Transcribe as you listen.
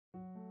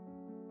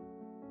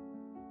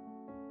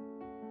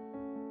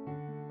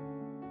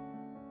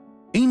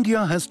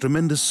India has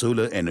tremendous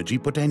solar energy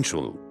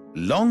potential.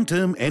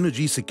 Long-term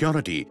energy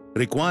security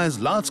requires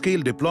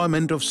large-scale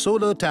deployment of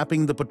solar,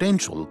 tapping the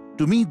potential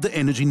to meet the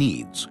energy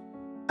needs.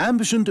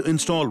 Ambition to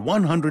install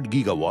 100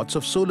 gigawatts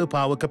of solar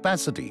power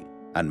capacity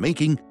and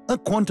making a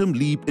quantum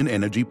leap in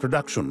energy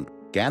production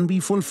can be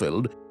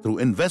fulfilled through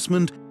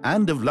investment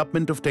and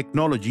development of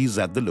technologies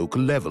at the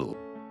local level.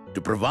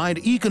 To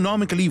provide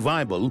economically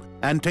viable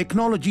and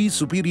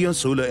technology-superior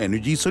solar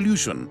energy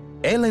solution,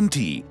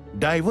 L&T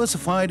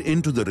diversified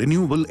into the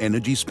renewable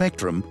energy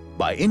spectrum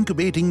by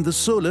incubating the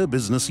solar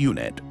business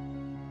unit.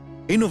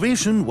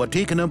 Innovation were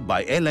taken up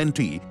by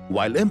L&T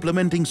while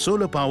implementing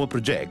solar power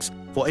projects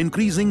for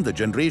increasing the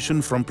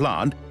generation from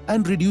plant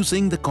and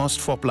reducing the cost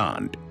for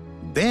plant.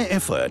 Their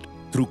effort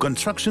through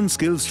Construction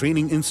Skills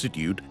Training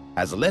Institute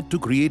has led to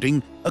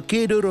creating a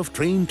cadre of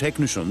trained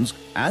technicians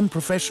and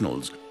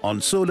professionals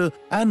on solar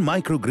and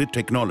microgrid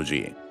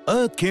technology.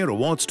 Eca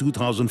Awards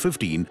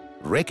 2015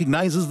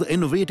 recognizes the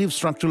innovative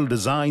structural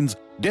designs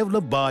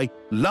developed by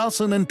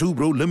Larsen &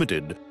 Toubro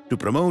Limited to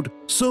promote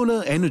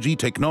solar energy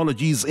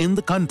technologies in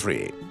the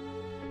country.